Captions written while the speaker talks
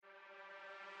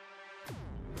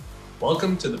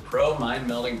Welcome to the Pro Mind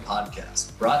Melding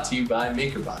Podcast, brought to you by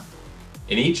MakerBot.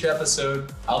 In each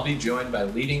episode, I'll be joined by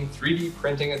leading 3D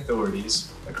printing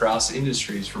authorities across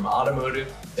industries from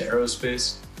automotive to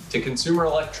aerospace to consumer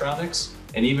electronics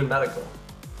and even medical.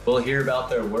 We'll hear about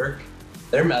their work,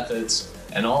 their methods,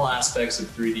 and all aspects of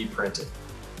 3D printing.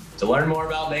 To learn more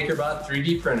about MakerBot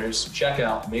 3D printers, check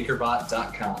out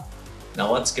makerbot.com.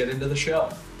 Now let's get into the show.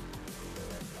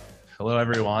 Hello,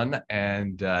 everyone,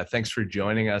 and thanks for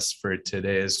joining us for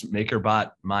today's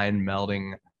MakerBot Mind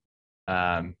Melding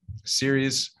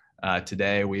series.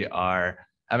 Today we are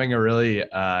having a really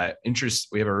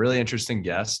interesting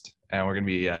guest, and we're going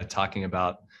to be talking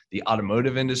about the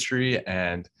automotive industry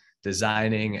and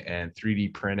designing and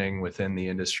 3D printing within the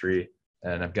industry.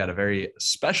 And I've got a very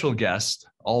special guest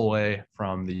all the way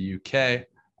from the UK,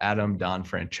 Adam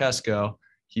Donfrancesco.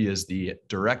 He is the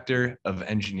Director of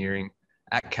Engineering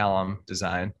at CALLUM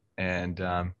Design. And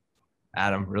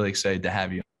Adam, really excited to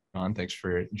have you on. Thanks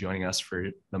for joining us for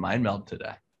the Mind Meld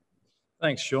today.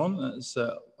 Thanks, Sean. That's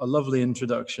a lovely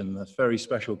introduction. A very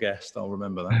special guest. I'll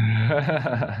remember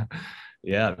that.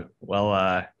 Yeah. Well,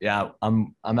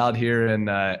 I'm out here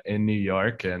in New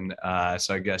York, and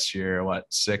so I guess you're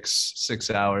what, six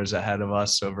hours ahead of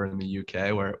us over in the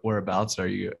UK. Whereabouts are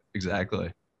you exactly?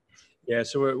 Yeah,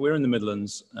 so we're in the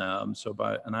Midlands, so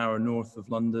about an hour north of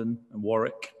London and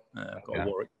Warwick. I've got a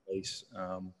Warwick base.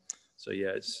 So yeah,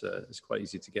 it's quite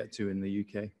easy to get to in the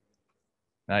UK.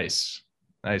 Nice.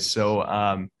 So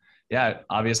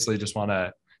obviously just want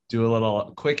to do a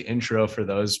little quick intro for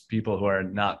those people who are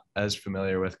not as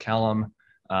familiar with CALLUM.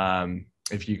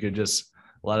 If you could just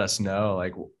let us know,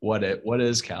 like, what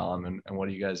is CALLUM and what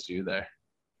do you guys do there?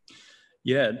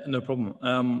 Yeah, no problem.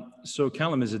 So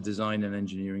CALLUM is a design and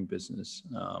engineering business.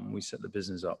 We set the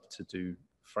business up to do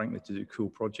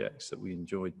cool projects that we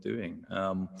enjoyed doing.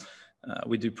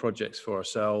 We do projects for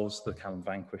ourselves, the CALLUM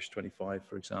Vanquish 25,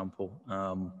 for example.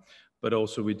 But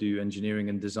also we do engineering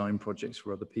and design projects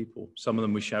for other people. Some of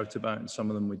them we shout about, and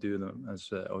some of them we do them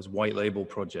as white label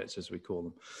projects, as we call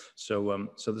them. So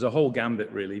there's a whole gambit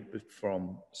really,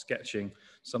 from sketching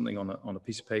something on a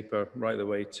piece of paper right the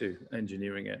way to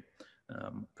engineering it,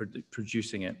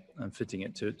 producing it and fitting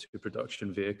it to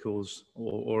production vehicles,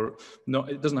 or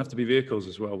not. It doesn't have to be vehicles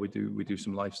as well. We do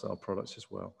some lifestyle products as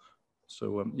well.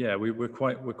 So we're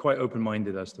quite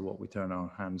open-minded as to what we turn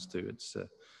our hands to. It's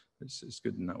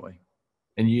good in that way.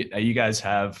 And you guys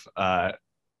have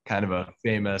kind of a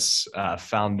famous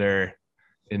founder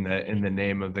in the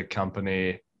name of the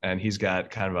company, and he's got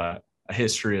kind of a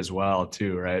history as well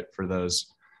too, right? For those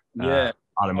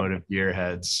automotive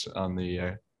gearheads on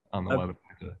the web.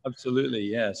 Absolutely,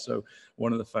 yeah. So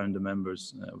one of the founder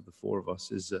members of the four of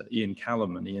us is Ian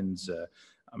Callum, and Ian's,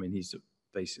 he's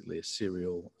basically a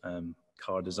serial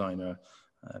car designer,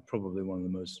 probably one of the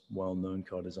most well-known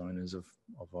car designers of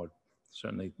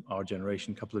certainly our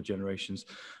generation, couple of generations.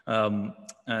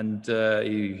 And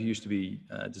he used to be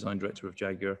design director of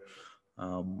Jaguar.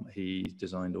 He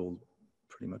designed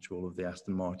pretty much all of the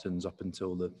Aston Martins up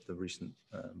until the recent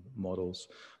models.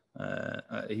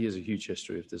 He has a huge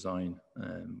history of design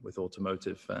with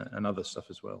Automotive and other stuff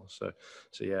as well. So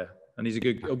yeah, and he's a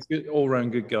good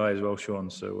all-round good guy as well, Sean.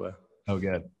 So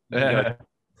good. Yeah.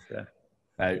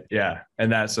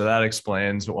 And that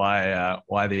explains why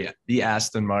the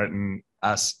Aston Martin.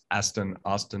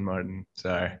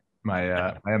 Sorry,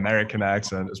 my American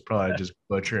accent is probably just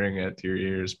butchering it to your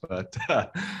ears, but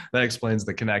that explains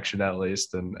the connection at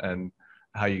least, and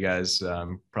how you guys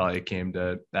probably came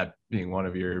to that being one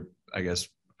of your, I guess,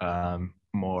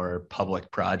 more public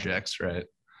projects, right?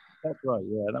 That's right.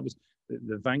 Yeah, that was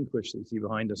the Vanquish that you see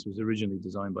behind us was originally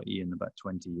designed by Ian about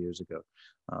 20 years ago.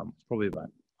 It's probably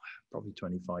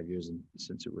 25 years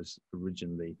since it was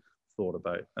originally thought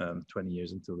about, 20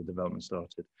 years until the development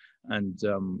started. And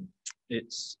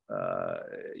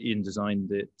Ian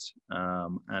designed it,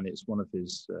 and it's one of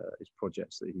his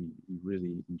projects that he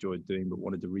really enjoyed doing but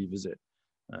wanted to revisit.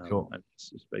 Cool. And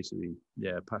it's basically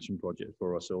a passion project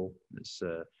for us all. It's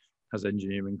has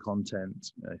engineering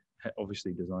content,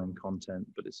 obviously design content,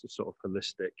 but it's a sort of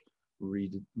holistic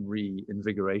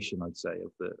reinvigoration, I'd say,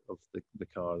 of the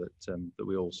car that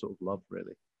we all sort of love,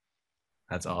 really.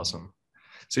 That's awesome.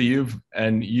 So you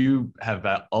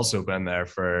have also been there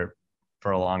for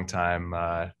a long time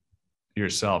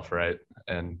yourself, right?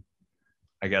 And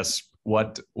I guess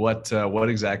what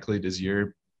exactly does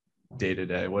your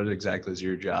day-to-day, what exactly is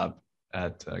your job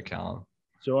at CALLUM?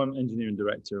 So I'm engineering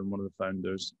director and one of the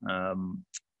founders.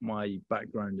 My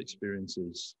background experience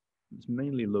is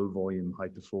mainly low volume, high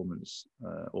performance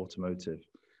automotive.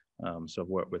 So I've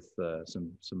worked with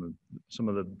some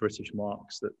of the British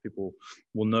marques that people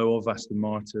will know of: Aston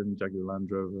Martin, Jaguar Land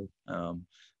Rover,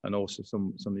 and also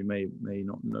some you may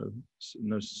not know.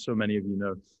 So many of you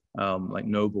know, like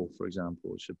Noble, for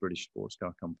example, which is a British sports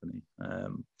car company.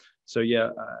 So yeah,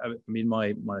 I mean,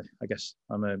 I guess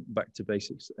I'm a back to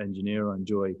basics engineer. I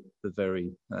enjoy the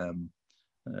very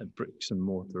bricks and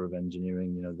mortar of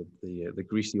engineering. You know, the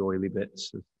greasy, oily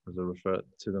bits, as I refer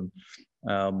to them.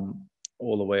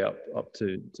 All the way up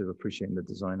to appreciating the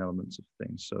design elements of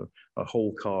things. So a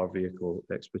whole car vehicle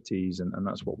expertise, and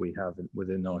that's what we have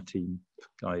within our team,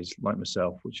 guys like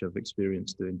myself, which have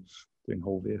experience doing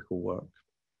whole vehicle work.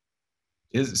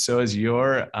 Is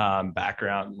your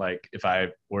background, like if I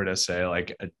were to say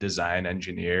like a design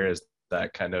engineer, is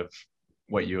that kind of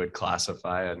what you would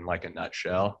classify in like a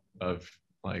nutshell of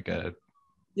like a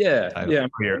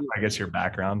I guess your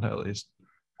background at least?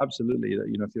 Absolutely.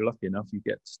 You know, if you're lucky enough, you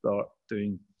get to start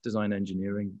doing design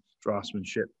engineering,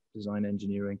 draftsmanship, design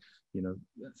engineering, you know,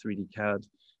 3D CAD,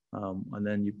 and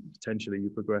then you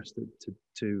progress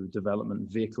to development,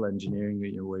 vehicle engineering,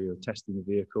 you know, where you're testing the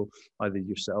vehicle either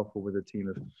yourself or with a team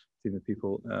of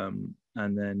people,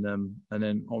 and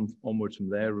then onwards from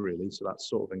there, really. So that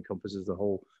sort of encompasses the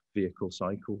whole vehicle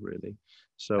cycle, really.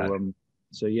 So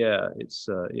it's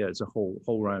a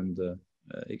whole round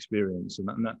experience, and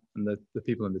the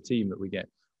people in the team that we get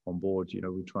on board, you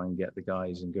know, we try and get the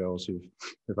guys and girls who've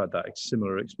had that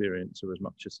similar experience, or as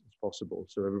much as possible.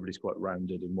 So everybody's quite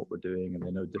rounded in what we're doing, and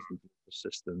they know different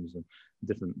systems and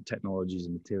different technologies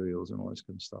and materials and all this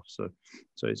kind of stuff. So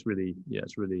it's really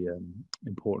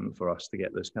important for us to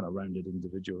get those kind of rounded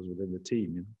individuals within the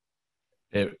team. You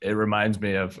know? It reminds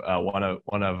me of one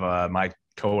of my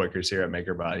coworkers here at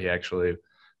MakerBot. He actually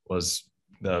was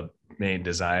the main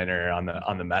designer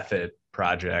on the method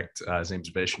project. His name's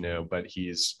Vishnu, but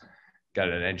he's got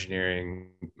an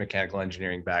mechanical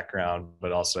engineering background,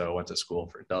 but also went to school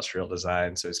for industrial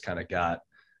design. So he's kind of got,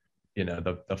 you know,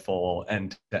 the full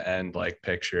end to end like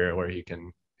picture where he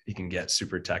can get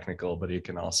super technical, but he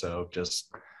can also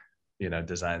just, you know,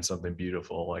 design something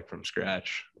beautiful like from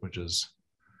scratch, which is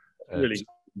really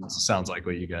sounds like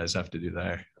what you guys have to do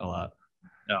there a lot.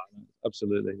 Yeah,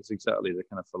 absolutely. It's exactly the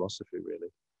kind of philosophy, really.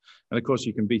 And of course,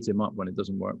 you can beat him up when it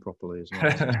doesn't work properly as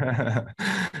well.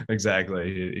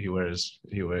 Exactly.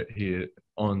 He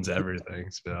owns everything.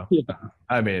 So yeah.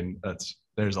 I mean,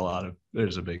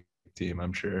 there's a big team,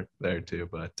 I'm sure, there too.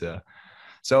 But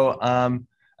so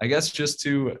I guess just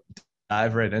to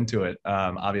dive right into it.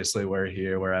 Obviously, we're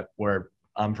here.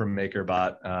 I'm from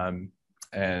MakerBot,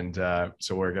 and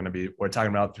so we're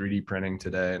talking about 3D printing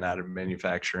today and additive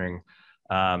manufacturing.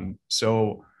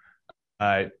 So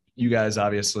you guys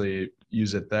obviously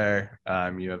use it there.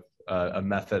 You have a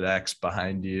Method X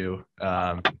behind you.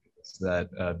 It's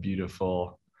that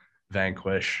beautiful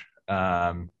Vanquish.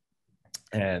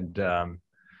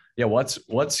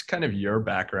 What's kind of your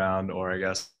background, or I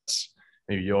guess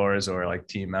maybe yours or like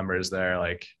team members there?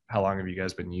 Like, how long have you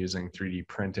guys been using 3D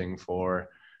printing for?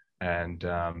 And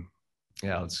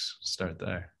let's start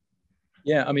there.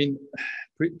 Yeah, I mean,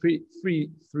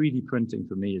 3D printing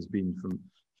for me has been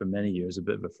for many years a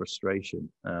bit of a frustration.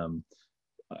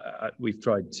 We've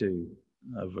tried to,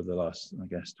 over the last, I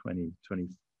guess,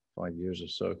 25 years or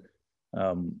so,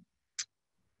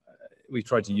 we've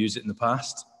tried to use it in the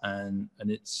past, and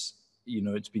it's, you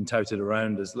know, it's been touted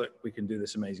around as, look, we can do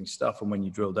this amazing stuff. And when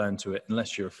you drill down to it,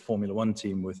 unless you're a Formula One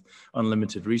team with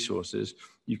unlimited resources,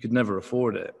 you could never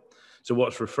afford it. So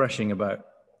what's refreshing about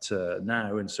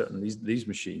now, and certainly these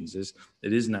machines, is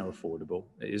it is now affordable.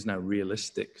 It is now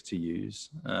realistic to use.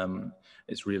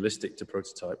 It's realistic to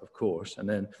prototype, of course, and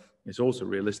then it's also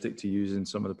realistic to use in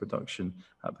some of the production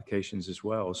applications as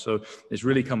well. So it's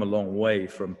really come a long way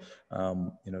from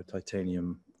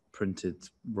titanium printed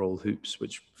roll hoops,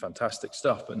 which fantastic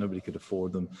stuff, but nobody could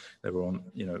afford them. They were on,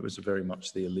 it was very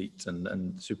much the elite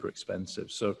and super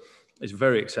expensive. So it's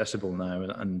very accessible now,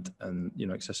 and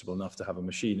accessible enough to have a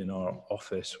machine in our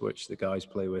office which the guys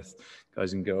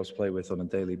and girls play with on a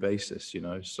daily basis.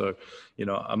 So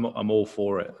I'm all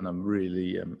for it, and I'm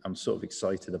really I'm sort of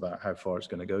excited about how far it's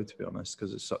going to go, to be honest,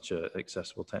 because it's such an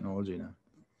accessible technology now.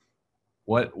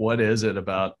 What is it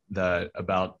about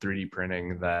 3D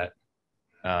printing that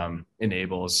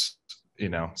enables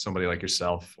somebody like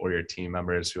yourself or your team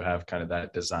members who have kind of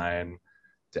that design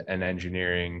and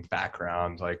engineering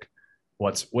background? Like,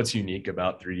 what's unique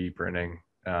about 3D printing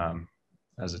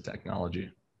as a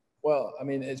technology? Well, I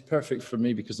mean, it's perfect for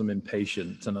me because I'm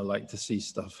impatient and I like to see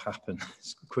stuff happen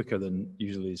quicker than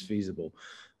usually is feasible.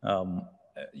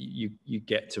 You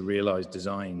get to realize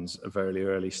designs at a very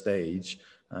early stage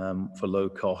for low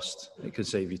cost. It can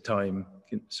save you time,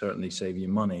 can certainly save you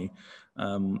money.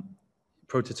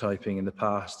 Prototyping in the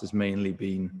past has mainly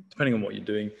been, depending on what you're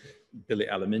doing, billet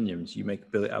aluminiums. You make a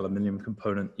billet aluminium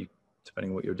component,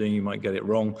 depending on what you're doing, you might get it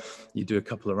wrong. You do a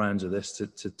couple of rounds of this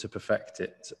to perfect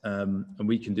it. And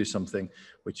we can do something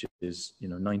which is,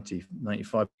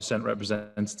 95%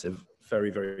 representative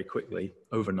very, very quickly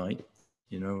overnight,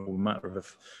 a matter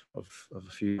of a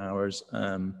few hours,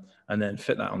 and then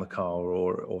fit that on the car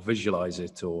or visualize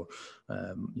it or,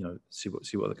 see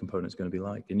what the component's going to be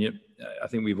like. And I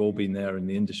think we've all been there in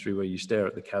the industry where you stare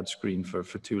at the CAD screen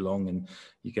for too long and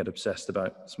you get obsessed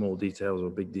about small details or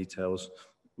big details.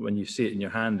 When you see it in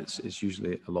your hand, it's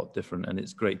usually a lot different, and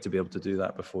it's great to be able to do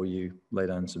that before you lay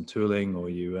down some tooling or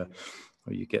you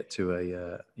get to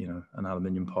an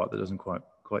aluminium part that doesn't quite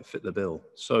fit the bill.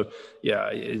 So yeah,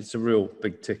 it's a real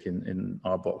big tick in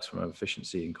our box from an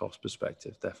efficiency and cost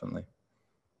perspective, definitely.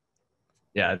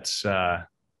 Yeah, it's I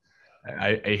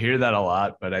hear that a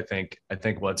lot, but I think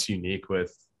what's unique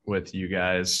with you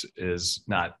guys is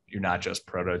you're not just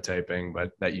prototyping,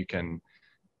 but that you can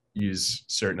use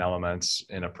certain elements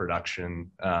in a production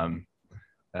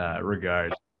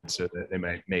regard, so that they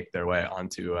might make their way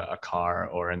onto a car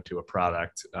or into a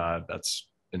product that's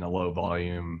in a low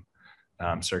volume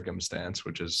circumstance,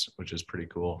 which is pretty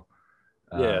cool.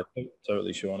 Yeah,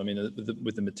 totally, Sean. I mean,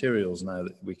 with the materials now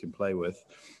that we can play with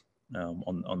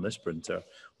on this printer,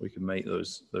 we can make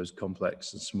those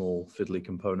complex and small fiddly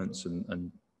components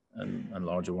and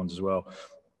larger ones as well,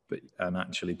 and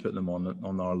actually put them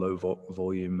on our low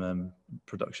volume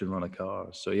production runner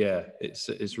cars. So yeah,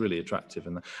 it's really attractive,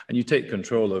 and you take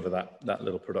control over that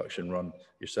little production run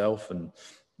yourself, and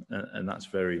that's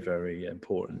very, very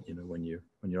important, when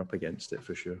you're up against it,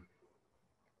 for sure.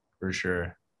 For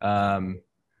sure.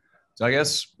 So I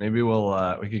guess maybe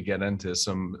we could get into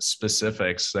some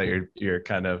specifics that you're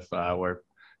kind of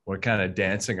we're kind of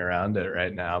dancing around it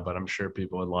right now, but I'm sure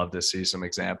people would love to see some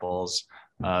examples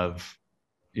of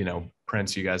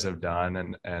prints you guys have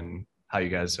done and how you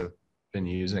guys have been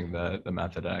using the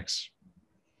Method X.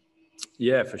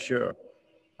 Yeah, for sure.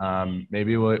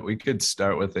 Maybe we could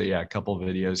start with a couple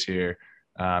videos here,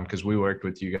 because we worked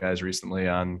with you guys recently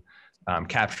on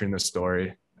capturing the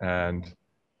story. And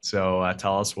so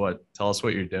tell us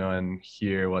what you're doing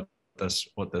here, what this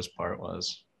part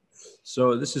was.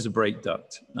 So this is a brake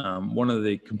duct. One of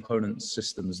the component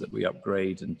systems that we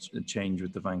upgrade and change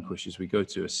with the Vanquish is we go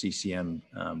to a CCM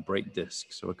brake disc,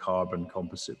 so a carbon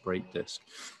composite brake disc,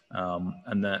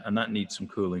 and that needs some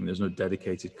cooling. There's no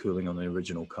dedicated cooling on the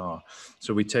original car,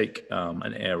 so we take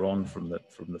an air on from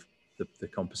the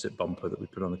composite bumper that we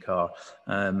put on the car,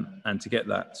 and to get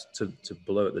that to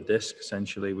blow at the disc,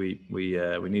 essentially, we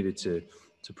needed to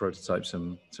prototype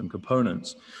some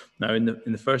components. Now, in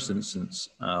the first instance,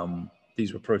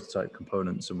 these were prototype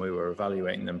components, and we were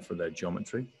evaluating them for their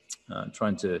geometry,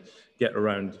 trying to get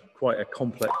around quite a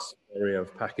complex area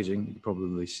of packaging. You can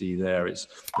probably see there,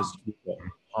 you've got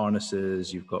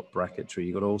harnesses, you've got bracketry,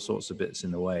 you've got all sorts of bits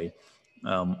in the way.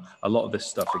 A lot of this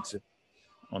stuff exists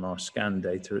on our scan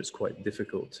data. It's quite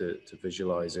difficult to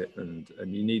visualize it, and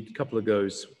you need a couple of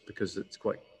goes because it's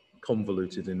quite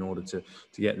convoluted in order to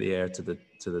get the air to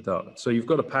the duct. So you've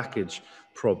got a package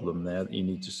problem there that you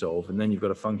need to solve, and then you've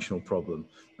got a functional problem,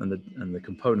 and the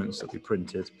components that we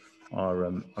printed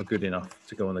are good enough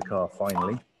to go on the car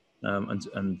finally,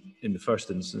 and in the first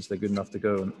instance they're good enough to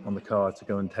go on the car to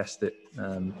go and test it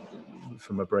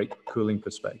from a brake cooling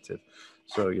perspective.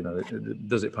 So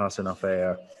does it pass enough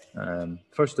air?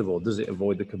 First of all, does it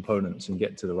avoid the components and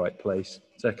get to the right place?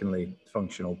 Secondly,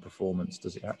 functional performance,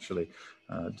 does it actually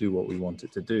do what we want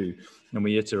it to do? And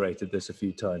we iterated this a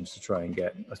few times to try and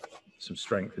get some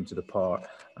strength into the part,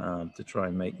 to try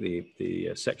and make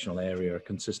the sectional area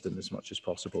consistent as much as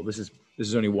possible. This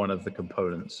is only one of the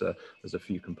components. There's a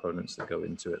few components that go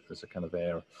into it. There's a kind of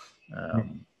air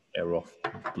off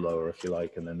blower, if you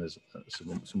like, and then there's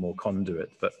some more conduit.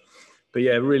 But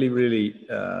yeah, really, really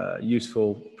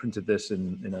useful. Printed this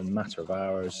in a matter of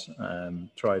hours.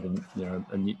 Tried and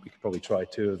we could probably try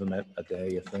 2 of them a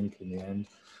day, I think, in the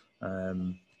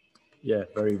end. Yeah,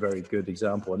 very, very good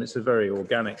example, and it's a very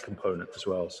organic component as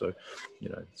well. So,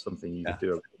 something you could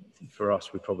do. For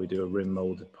us, we'd probably do a rim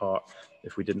molded part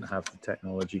if we didn't have the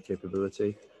technology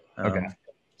capability. Okay.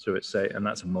 So and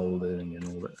that's a molding and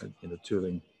all that,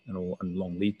 tooling and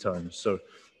long lead times. So,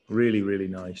 really, really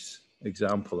nice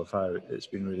example of how it's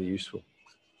been really useful.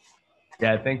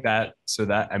 Yeah, I think like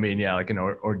an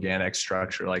organic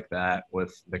structure like that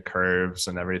with the curves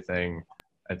and everything,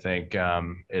 I think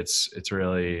it's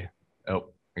really, I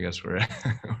guess we're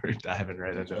diving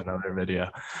right into another video.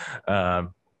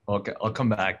 I'll come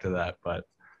back to that, but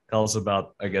tell us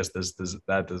about, I guess,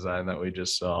 that design that we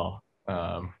just saw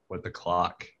with the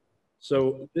clock.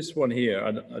 So this one here,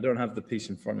 I don't have the piece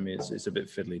in front of me. It's a bit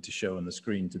fiddly to show on the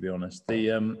screen, to be honest.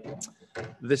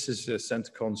 This is a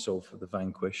center console for the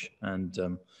Vanquish,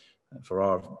 and for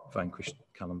our Vanquish,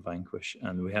 CALLUM Vanquish,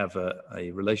 and we have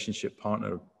a relationship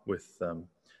partner with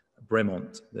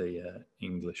Bremont, the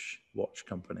English watch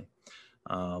company.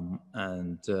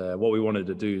 And what we wanted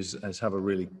to do is have a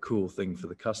really cool thing for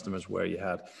the customers, where you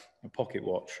had a pocket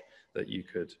watch that you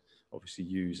could obviously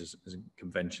use as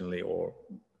conventionally, or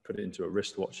put it into a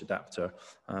wristwatch adapter,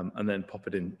 and then pop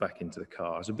it back into the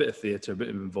car. It's a bit of theatre, a bit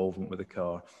of involvement with the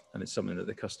car, and it's something that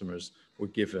the customers were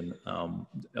given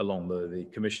along the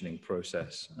commissioning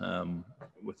process,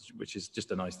 which is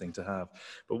just a nice thing to have.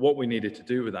 But what we needed to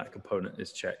do with that component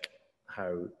is check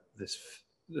how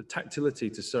the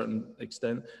tactility to a certain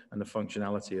extent, and the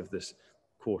functionality of this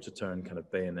quarter turn kind of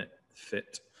bayonet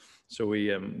fit. So we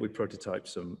prototyped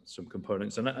some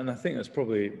components, and I think that's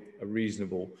probably a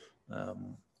reasonable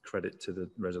credit to the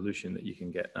resolution that you can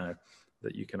get now,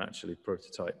 that you can actually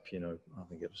prototype, I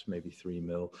think it was maybe 3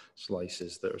 mil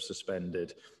slices that are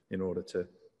suspended in order to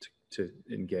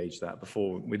engage that.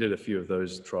 Before, we did a few of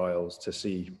those trials to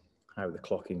see how the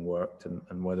clocking worked,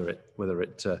 and whether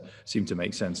it seemed to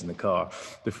make sense in the car,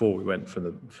 before we went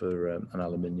for an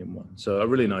aluminium one. So a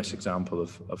really nice example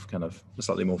of kind of a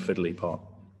slightly more fiddly part.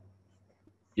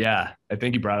 Yeah, I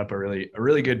think you brought up a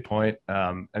really good point,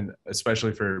 and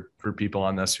especially for people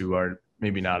on this who are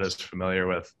maybe not as familiar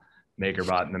with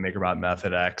MakerBot and the MakerBot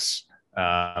Method X.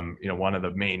 One of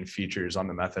the main features on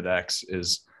the Method X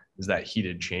is that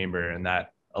heated chamber, and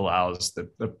that allows the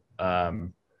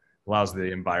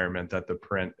environment that the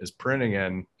print is printing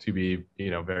in to be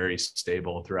very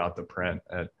stable throughout the print.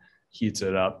 It heats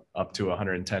it up to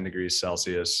 110 degrees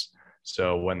Celsius.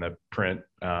 So when the print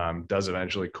does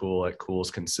eventually cool, it cools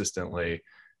consistently,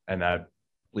 and that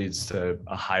leads to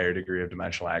a higher degree of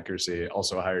dimensional accuracy,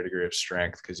 also a higher degree of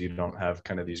strength, because you don't have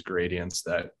kind of these gradients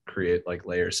that create like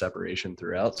layer separation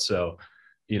throughout. So,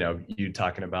 you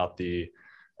talking about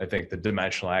I think the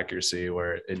dimensional accuracy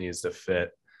where it needs to fit,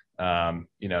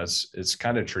 it's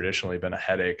kind of traditionally been a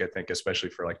headache, I think, especially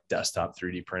for like desktop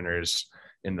 3D printers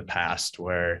in the past,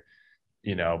 where,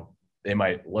 they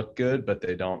might look good, but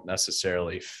they don't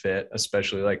necessarily fit,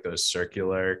 especially like those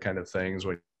circular kind of things.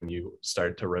 When you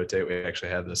start to rotate, we actually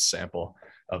had this sample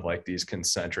of like these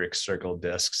concentric circle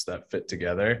discs that fit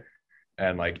together.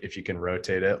 And like, if you can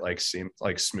rotate it like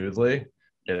smoothly,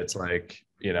 it's like,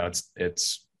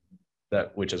 it's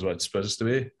that, which is what it's supposed to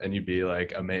be. And you'd be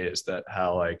like amazed at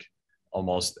how like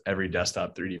almost every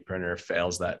desktop 3D printer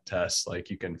fails that test. Like,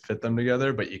 you can fit them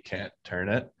together, but you can't turn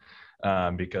it.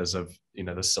 Because of the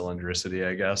cylindricity,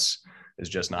 I guess, is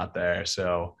just not there.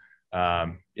 So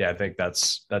I think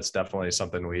that's definitely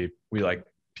something we like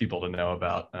people to know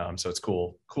about. So it's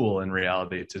cool in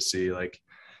reality to see like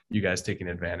you guys taking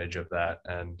advantage of that.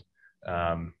 And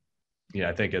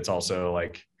I think it's also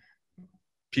like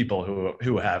people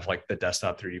who have like the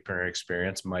desktop 3D printer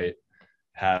experience might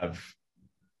have,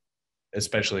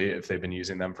 especially if they've been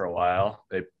using them for a while,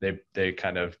 they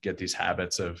kind of get these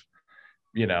habits of,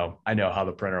 I know how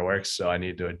the printer works, so I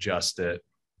need to adjust it,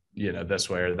 this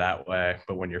way or that way.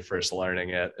 But when you're first learning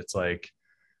it, it's like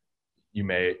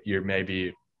you're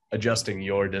maybe adjusting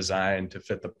your design to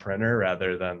fit the printer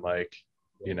rather than like,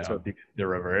 the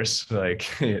reverse. Like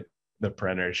the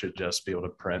printer should just be able to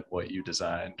print what you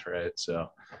designed, right? So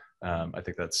I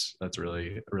think that's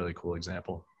really a really cool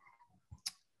example.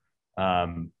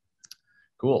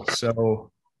 Cool.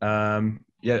 So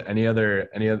any other,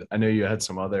 I know you had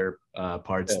some other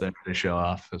parts there to show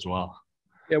off as well.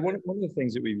 Yeah, one of the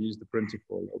things that we've used the printer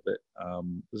for a little bit,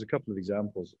 there's a couple of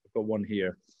examples. I've got one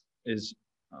here, is,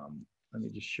 let me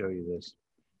just show you this,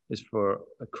 is for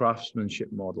a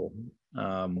craftsmanship model.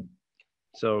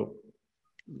 So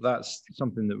that's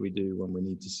something that we do when we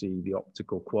need to see the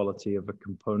optical quality of a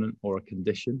component or a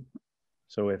condition.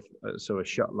 So a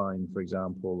shut line, for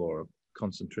example, or a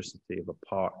concentricity of a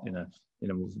part in a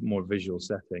more visual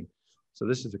setting. So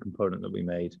this is a component that we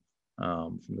made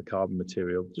from the carbon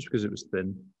material, just because it was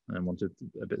thin and wanted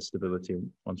a bit of stability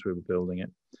once we were building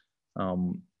it.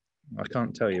 I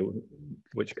can't tell you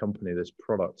which company this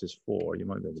product is for. You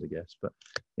might be able to guess, but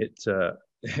it's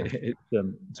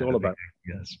all about.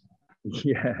 Yes.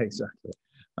 Yeah, exactly.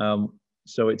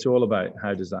 So it's all about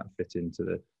how does that fit into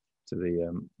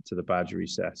the badge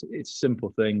reset. It's a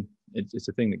simple thing. It's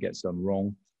a thing that gets done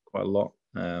wrong quite a lot.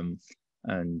 And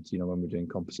when we're doing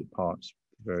composite parts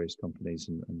for various companies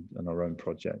and our own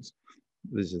projects,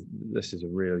 this is a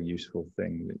really useful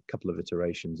thing. A couple of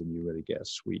iterations and you really get a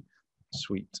sweet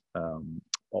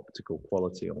optical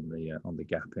quality on the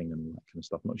gapping and that kind of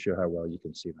stuff. I'm not sure how well you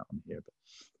can see that on here, but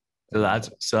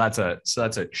so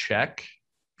that's a check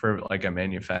for like a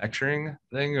manufacturing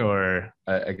thing, or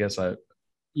I guess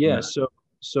yeah.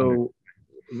 So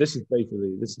this is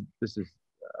basically this is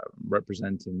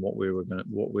representing what we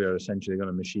are essentially going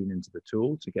to machine into the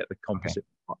tool to get the composite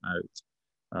part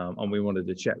out, and we wanted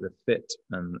to check the fit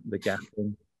and the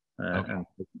gapping and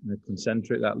the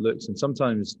concentric that looks. And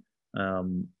sometimes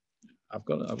I've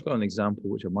got an example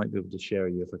which I might be able to share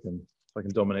you if I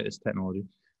can dominate this technology.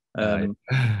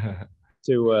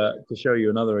 To show you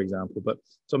another example, but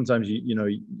sometimes you know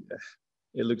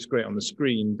it looks great on the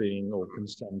screen being all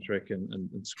concentric and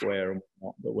square and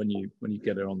whatnot, but when you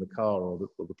get it on the car or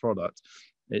the product,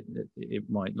 it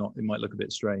might not. It might look a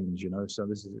bit strange, you know. So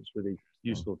it's really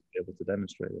useful to be able to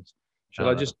demonstrate this. Shall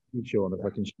I just keep showing if I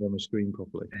can share my screen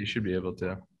properly? You should be able to.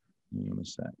 Hang on a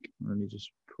sec. Let me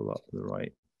just pull up the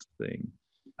right thing.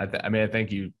 I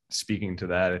think you speaking to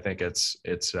that, I think it's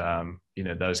you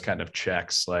know, those kind of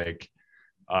checks like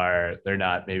they're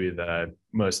not maybe the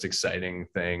most exciting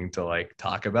thing to like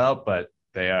talk about, but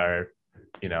they are,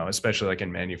 you know, especially like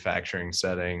in manufacturing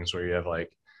settings where you have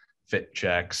like fit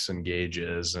checks and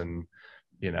gauges and,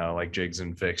 you know, like jigs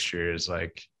and fixtures.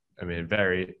 Like, I mean,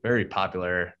 very, very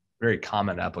popular, very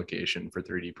common application for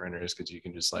 3D printers, because you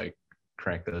can just like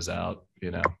crank those out,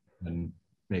 you know, and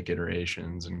make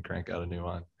iterations and crank out a new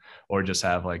one, or just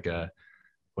have like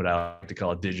what I like to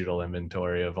call a digital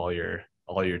inventory of all your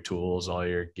tools, all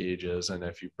your gauges. And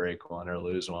if you break one or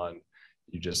lose one,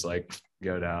 you just like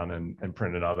go down and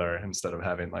print another, instead of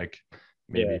having like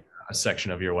maybe a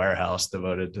section of your warehouse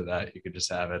devoted to that. You could just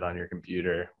have it on your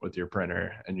computer with your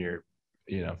printer and your,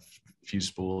 you know, few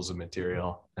spools of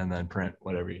material, and then print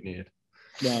whatever you need.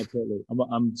 Yeah, totally.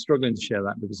 I'm struggling to share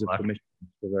that because of permission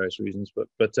for various reasons, but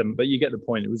you get the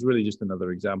point. It was really just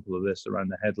another example of this around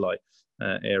the headlight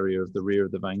area of the rear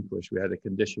of the Vanquish. We had a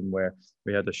condition where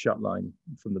we had a shut line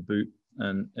from the boot,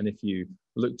 and if you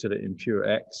looked at it in pure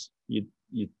X, it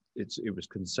was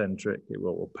concentric,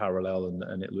 or parallel,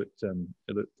 and it looked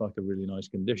like a really nice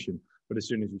condition. But as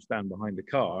soon as you stand behind the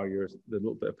car, the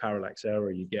little bit of parallax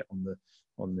error you get on the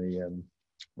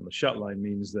shut line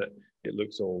means that it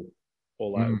looks all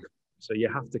out. So you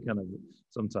have to kind of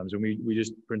sometimes, and we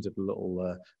just printed a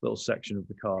little section of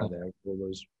the car there,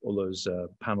 all those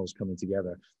panels coming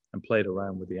together, and played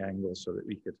around with the angles so that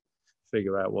we could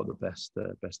figure out what the best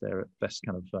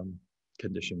kind of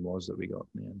condition was that we got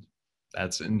in the end.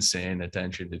 That's insane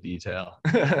attention to detail.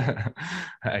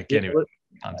 I can't even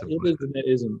contemplate. It is and it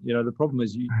isn't. You know, the problem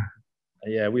is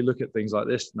we look at things like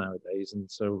this nowadays,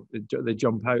 and so they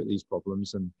jump out these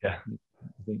problems, and I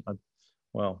think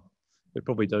they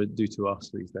probably don't do to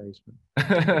us these days.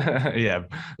 Yeah,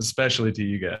 especially to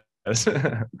you guys.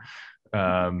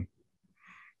 All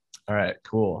right,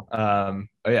 cool.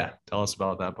 Tell us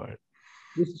about that part.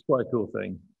 This is quite a cool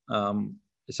thing.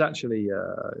 It's actually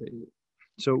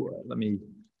let me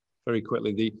very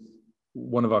quickly.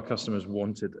 One of our customers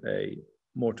wanted a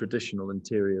more traditional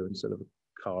interior instead of a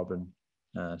carbon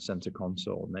center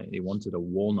console, and he wanted a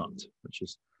walnut, which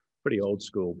is pretty old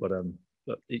school, but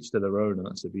each to their own, and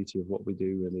that's the beauty of what we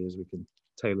do. Really, is we can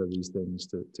tailor these things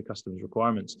to customers'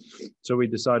 requirements. So we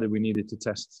decided we needed to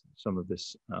test some of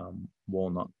this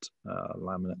walnut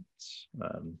laminate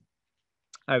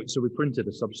out. So we printed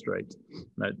a substrate.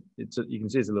 Now you can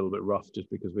see it's a little bit rough just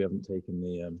because we haven't taken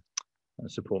the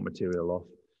support material off.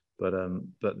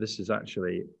 But this is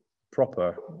actually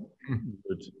proper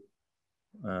wood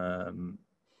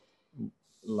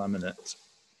laminate.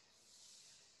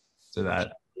 So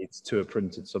that it's to a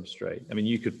printed substrate. I mean,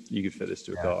 you could fit this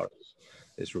to a car.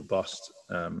 It's robust.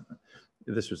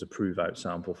 This was a prove out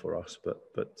sample for us, but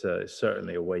it's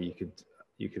certainly a way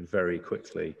you could very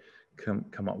quickly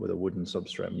come up with a wooden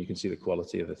substrate. And you can see the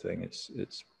quality of the thing.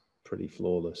 It's pretty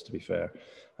flawless, to be fair.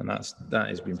 And that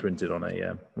has been printed on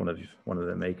a one of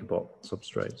the MakerBot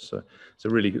substrates. So it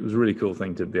was a really cool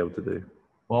thing to be able to do.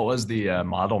 What was the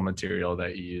model material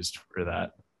that you used for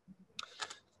that?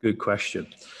 Good question.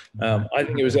 I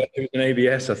think it was an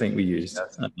ABS. I think we used.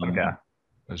 Okay, I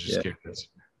was just curious.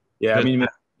 Yeah, I mean,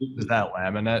 is that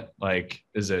laminate? Like,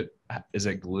 is it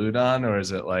glued on, or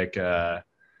is it like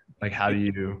how do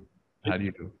you?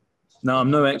 No,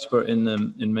 I'm no expert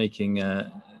in making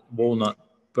walnut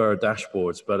burr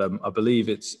dashboards, but I believe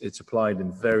it's applied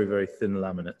in very, very thin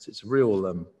laminates. It's a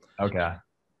real okay. I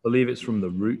believe it's from the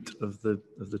root of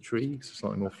the tree, so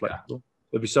something more flexible.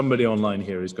 There'll be somebody online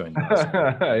here who's going.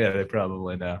 Yeah, they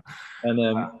probably know.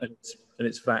 And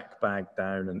it's vac bagged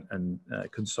down and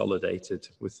consolidated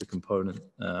with the component,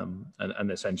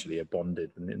 and essentially are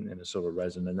bonded in a sort of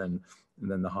resin, and then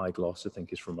the high gloss, I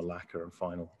think, is from a lacquer and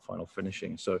final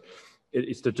finishing. So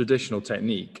it's the traditional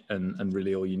technique, and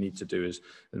really all you need to do is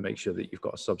make sure that you've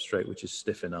got a substrate which is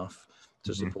stiff enough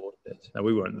to support it. Now,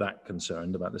 we weren't that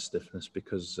concerned about the stiffness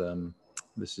because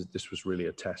this was really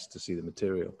a test to see the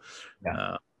material.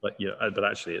 Yeah. But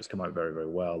actually it's come out very, very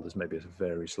well. There's maybe a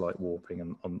very slight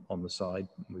warping on the side.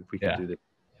 We can do this.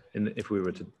 If we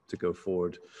were to go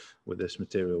forward with this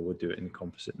material, we'll do it in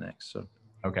composite next. So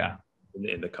okay,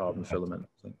 in the carbon filament.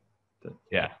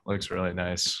 Looks really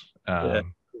nice. Sure.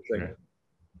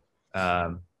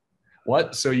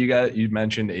 So you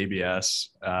mentioned ABS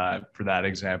for that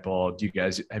example.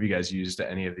 Have you guys used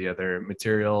any of the other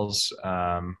materials?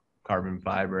 Carbon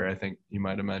fiber, I think you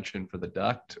might have mentioned, for the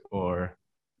duct, or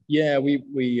we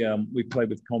played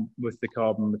with the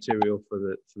carbon material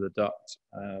for the duct.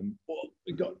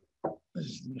 We got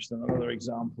just another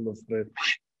example of the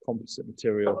composite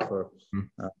material for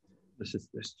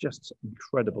it's just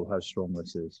incredible how strong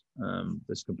this is,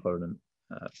 this component.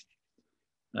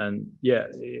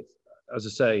 As I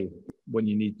say, when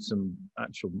you need some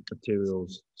actual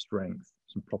materials strength,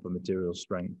 some proper material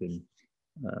strength in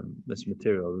this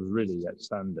material is really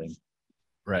outstanding.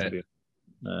 Right.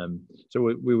 So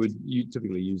we would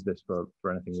typically use this for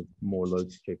anything with more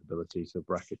load capability, so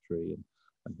bracketry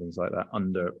and things like that,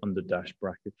 under dash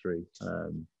bracketry.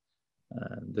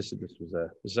 This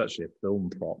is actually a film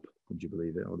prop, would you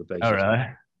believe it, or the basis. Oh, really?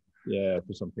 Yeah,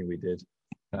 for something we did.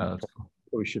 Oh, that's cool.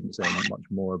 Probably shouldn't say much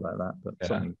more about that, but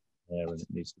something there, and it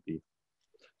needs to be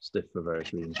stiff for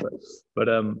various reasons. It's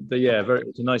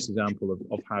a nice example of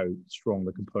how strong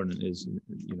the component is, in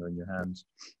your hands.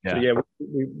 Yeah. So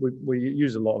we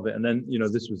use a lot of it, and then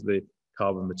this was the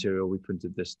carbon material. We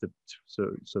printed this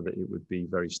so that it would be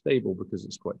very stable because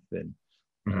it's quite thin,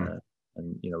 and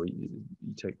you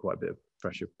take quite a bit of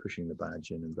pressure pushing the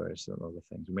badge in and various other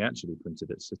things. And we actually printed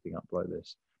it sitting up like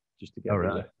this just to get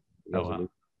really? resolution.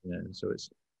 Yeah, and so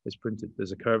it's printed.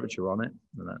 There's a curvature on it,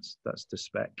 and that's to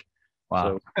spec.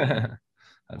 Wow. So,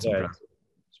 That's impressive.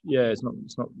 Yeah, it's not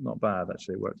bad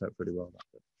actually. It worked out pretty well.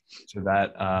 So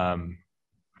that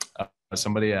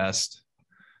somebody asked,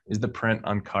 is the print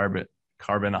on carbon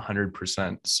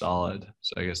 100% solid?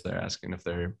 So I guess they're asking if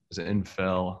there is an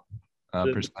infill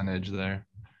percentage there.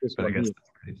 But I guess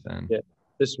that's pretty thin. Yeah,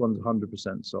 this one's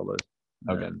 100% solid.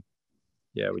 Okay.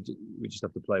 We just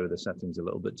have to play with the settings a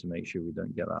little bit to make sure we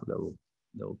don't get that little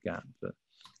gap. But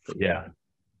yeah.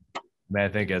 I mean, I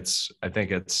think it's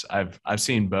I've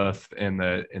seen both in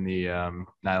the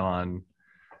nylon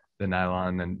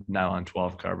and nylon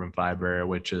 12 carbon fiber,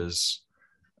 which is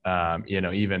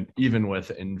even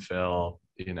with infill,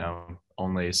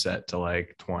 only set to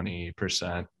like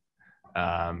 20%,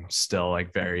 still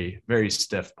like very, very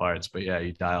stiff parts. But yeah,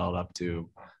 you dial it up to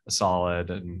a solid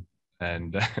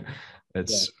and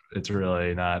it's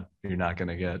really not, you're not going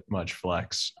to get much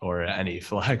flex or any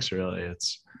flex really.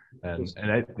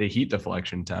 The heat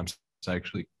deflection temps is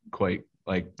actually quite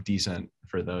like decent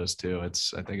for those too. I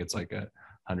think it's like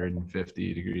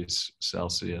 150 degrees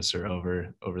Celsius or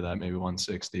over that, maybe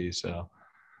 160. So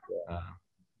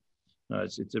no,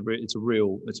 it's a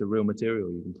real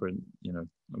material you can print.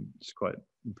 It's quite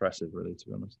impressive, really, to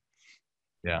be honest.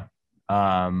 Yeah.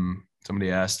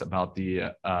 Somebody asked about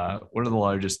what are the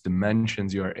largest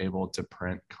dimensions you are able to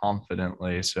print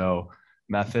confidently? So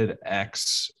Method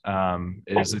X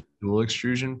is a dual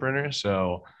extrusion printer.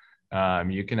 So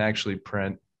you can actually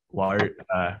print large.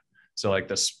 So like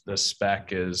the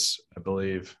spec is, I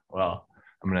believe, well,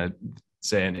 I'm going to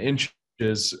say in inches,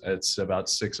 it's about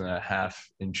 6.5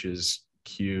 inches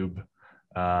cube.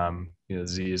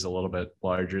 Z is a little bit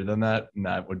larger than that. And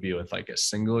that would be with like a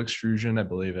single extrusion. I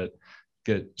believe it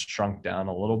gets shrunk down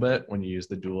a little bit when you use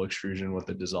the dual extrusion with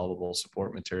the dissolvable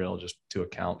support material, just to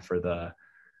account for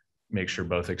make sure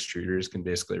both extruders can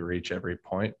basically reach every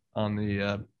point on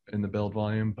in the build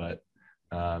volume. But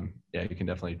you can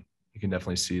definitely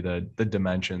see the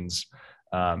dimensions.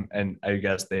 And I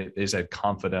guess they said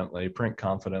print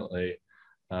confidently.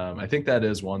 I think that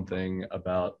is one thing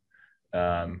about,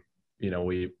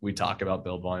 we talk about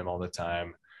build volume all the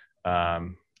time.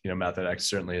 Method X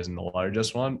certainly isn't the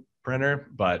largest printer,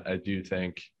 but I do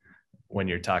think when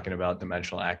you're talking about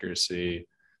dimensional accuracy,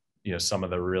 some of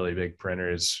the really big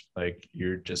printers, like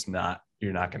you're not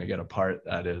going to get a part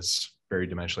that is very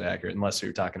dimensionally accurate unless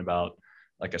you're talking about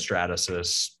like a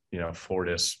Stratasys,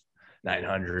 Fortis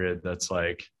 900 that's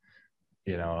like,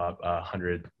 a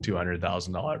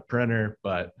 $200,000 printer.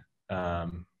 But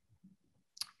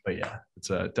yeah, it's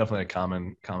definitely a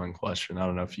common question. I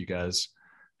don't know if you guys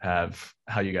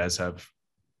how you guys have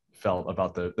felt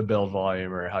about the build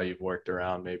volume, or how you've worked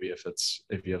around maybe if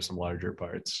you have some larger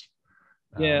parts.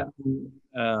 Yeah,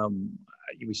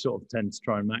 we sort of tend to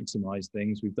try and maximize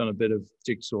things. We've done a bit of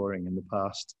jigsawing in the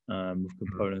past with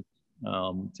components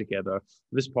together.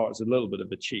 This part is a little bit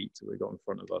of a cheat that we've got in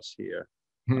front of us here,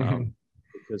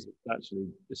 because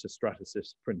it's a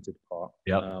Stratasys printed part.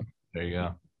 Yep. There you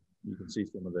go. You can see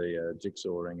some of the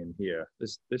jigsawing in here.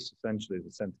 This essentially is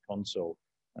the center console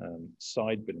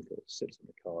side bin that sits in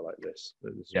the car like this.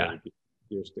 This is where the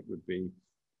gear stick would be,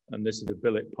 and this is a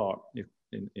billet part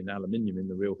in aluminium in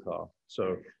the real car.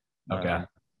 So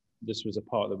this was a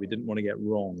part that we didn't want to get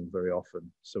wrong very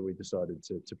often, so we decided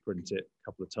to print it a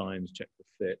couple of times, check the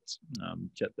fit,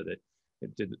 check that it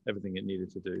did everything it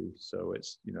needed to do. So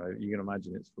it's, you can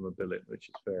imagine it's from a billet, which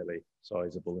is fairly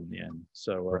sizable in the end.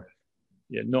 So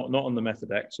yeah, not on the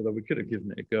Method X, although we could have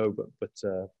given it a go, but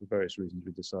for various reasons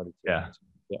we decided to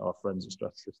get our friends at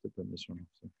Stratasys to print this one.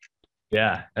 So.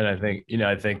 Yeah, and I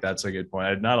think that's a good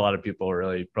point. Not a lot of people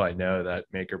really probably know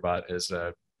that MakerBot is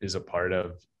a part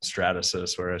of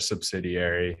Stratasys. We're a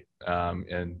subsidiary,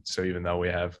 and so even though we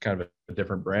have kind of a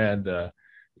different brand,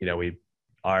 we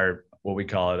are what we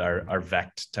call it our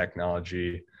VECT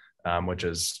technology, which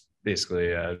is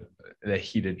basically the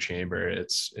heated chamber.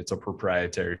 It's a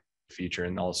proprietary feature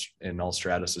in all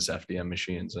Stratasys FDM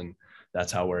machines, and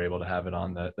that's how we're able to have it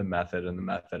on the Method and the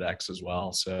Method X as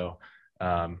well. So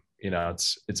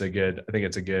it's a good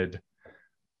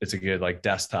like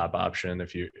desktop option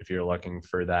if you're looking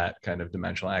for that kind of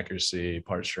dimensional accuracy,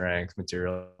 part strength,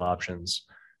 material options,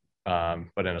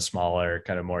 but in a smaller,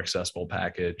 kind of more accessible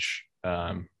package.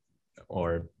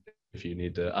 Or if you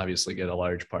need to obviously get a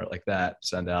large part like that,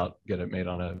 get it made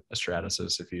on a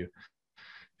Stratasys if you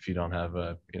don't have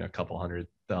a couple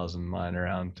 100,000 lying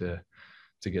around to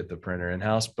get the printer in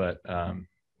house. But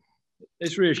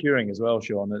it's reassuring as well,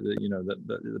 Sean, that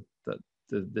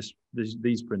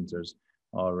these printers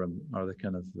are the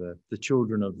kind of the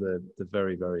children of the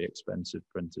very, very expensive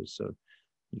printers. So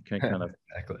you can kind of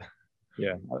exactly.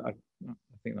 Yeah, I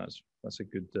think that's a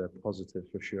good positive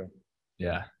for sure.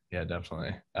 Yeah,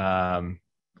 definitely.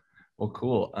 Well,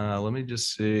 cool. Let me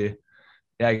just see.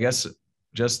 Yeah, I guess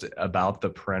just about the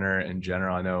printer in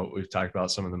general. I know we've talked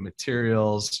about some of the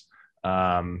materials.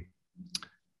 What's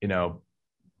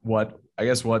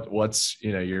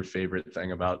your favorite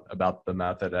thing about the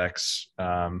Method X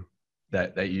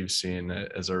that you've seen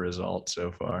as a result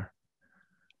so far?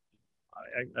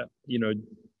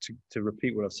 To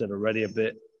repeat what I've said already a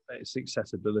bit, it's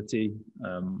accessibility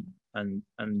and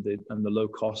the low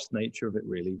cost nature of it,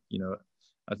 really.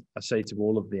 I say to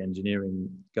all of the engineering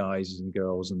guys and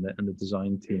girls and the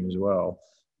design team as well,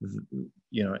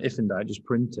 if in doubt, just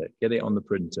print it, get it on the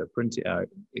printer, print it out,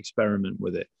 experiment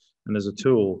with it. And as a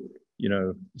tool,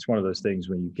 it's one of those things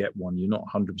when you get one, you're not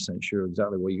 100% sure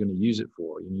exactly what you're going to use it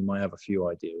for. And you might have a few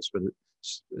ideas, but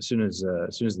as soon as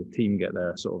the team get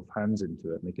their sort of hands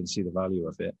into it and they can see the value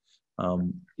of it,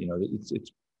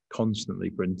 it's constantly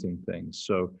printing things.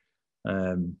 So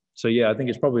yeah, I think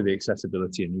it's probably the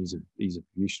accessibility and ease of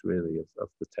use, really, of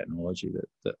the technology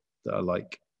that I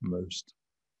like most.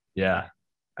 Yeah,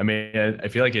 I mean, I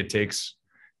feel like it takes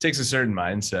a certain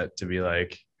mindset to be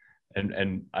like,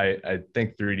 and I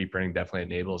think 3D printing definitely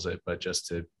enables it, but just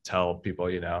to tell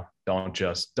people, don't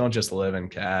just live in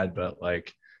CAD, but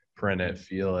like print it,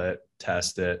 feel it,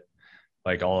 test it,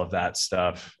 like all of that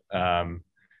stuff. And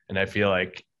I feel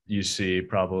like you see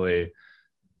probably,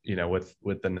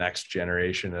 with the next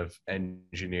generation of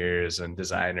engineers and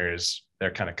designers,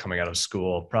 they're kind of coming out of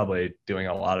school, probably doing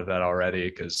a lot of that already,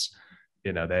 because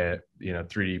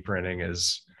 3D printing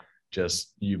is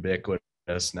just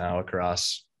ubiquitous now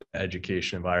across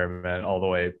education environment, all the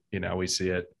way, we see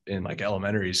it in like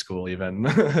elementary school even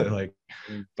like,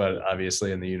 but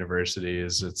obviously in the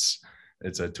universities, it's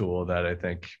a tool that I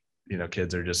think,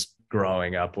 kids are just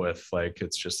growing up with. Like,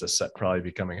 it's just probably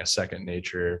becoming a second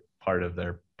nature part of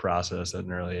their process at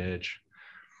an early age.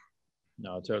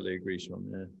 No, I totally agree, Sean.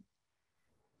 Yeah.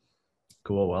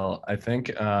 Cool. Well, I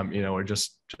think, we're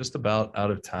just about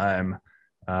out of time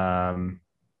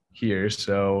here.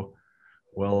 So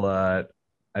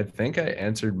I think I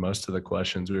answered most of the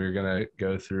questions. We were going to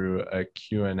go through a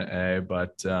Q&A,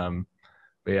 but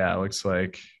yeah, it looks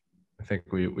like I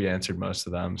think we answered most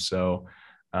of them. So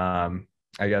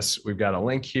I guess we've got a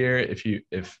link here.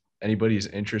 If anybody's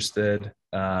interested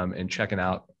in checking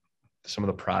out some of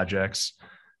the projects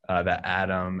that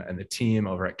Adam and the team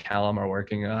over at CALLUM are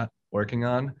working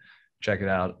on, check it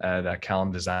out at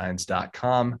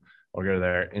callumdesigns.com, or go to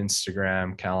their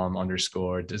Instagram,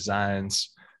 callum_designs.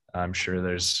 I'm sure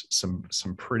there's some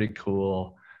pretty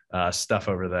cool stuff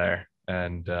over there.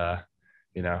 And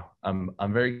you know,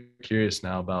 I'm very curious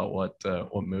now about what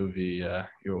movie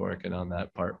you're working on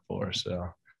that part for. So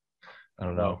I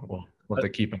don't know. We'll have to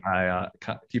keep an eye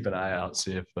out,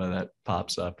 see if that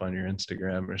pops up on your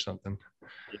Instagram or something.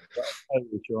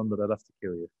 Sean, but I'd have to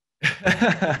kill you.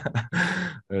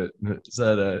 Is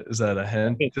that a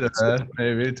hint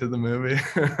maybe to the movie?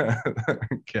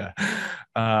 Okay.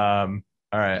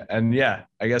 All right. And yeah,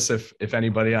 I guess if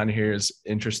anybody on here is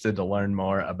interested to learn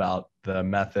more about the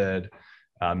Method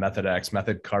X,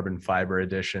 Method Carbon Fiber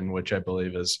Edition, which I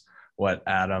believe is what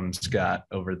Adam's got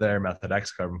over there, Method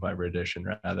X Carbon Fiber Edition,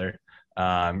 rather.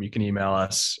 You can email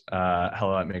us,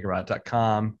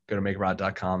 hello@makerot.com, go to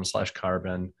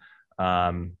makerot.com/carbon.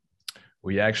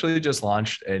 We actually just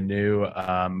launched a new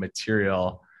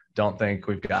material. Don't think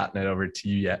we've gotten it over to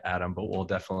you yet, Adam, but we'll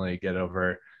definitely get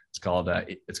over. It's called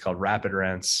Rapid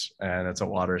Rinse, and it's a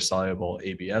water soluble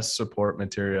ABS support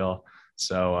material.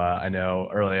 So I know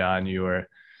early on we were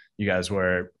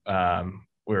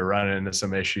running into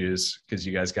some issues because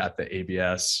you guys got the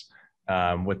ABS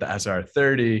with the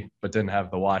SR30, but didn't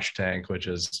have the wash tank, which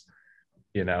is,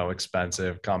 you know,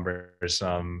 expensive,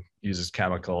 cumbersome, uses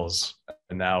chemicals.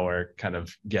 And now we're kind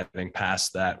of getting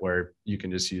past that, where you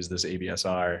can just use this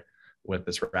ABSR with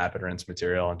this rapid rinse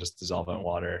material and just dissolve it in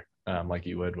water, like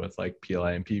you would with like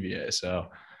PLA and PVA. So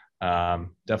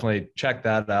definitely check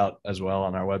that out as well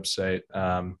on our website.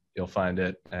 You'll find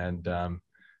it, and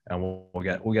we'll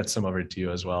get some over to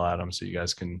you as well, Adam, so you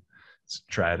guys can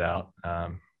try it out.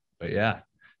 But yeah,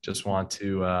 just want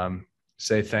to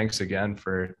say thanks again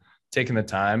for taking the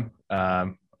time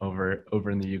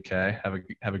over in the UK.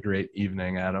 Have a great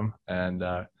evening, Adam, and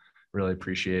really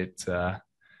appreciate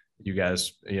you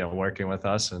guys, you know, working with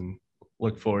us, and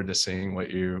look forward to seeing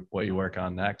what you work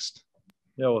on next.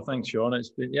 Yeah, well, thanks, Sean. It's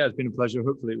been a pleasure.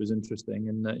 Hopefully, it was interesting,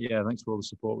 and yeah, thanks for all the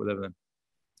support with everything.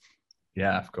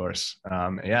 Yeah, of course.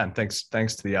 Yeah, and thanks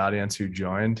to the audience who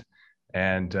joined,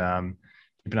 and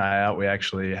keep an eye out. We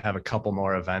actually have a couple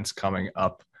more events coming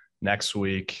up next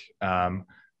week.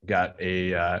 Got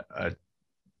a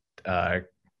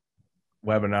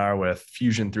webinar with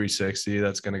Fusion 360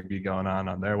 that's going to be going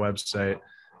on their website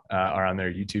or on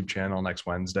their YouTube channel next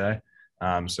Wednesday.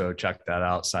 So check that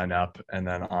out, sign up. And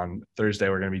then on Thursday,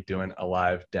 we're going to be doing a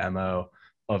live demo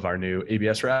of our new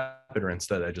ABS Rapid Rinse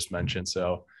that I just mentioned.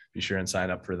 So be sure and sign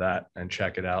up for that and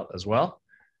check it out as well.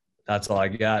 That's all I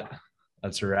got.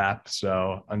 That's a wrap.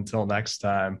 So until next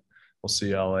time, we'll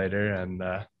see y'all later, and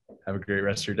have a great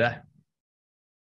rest of your day.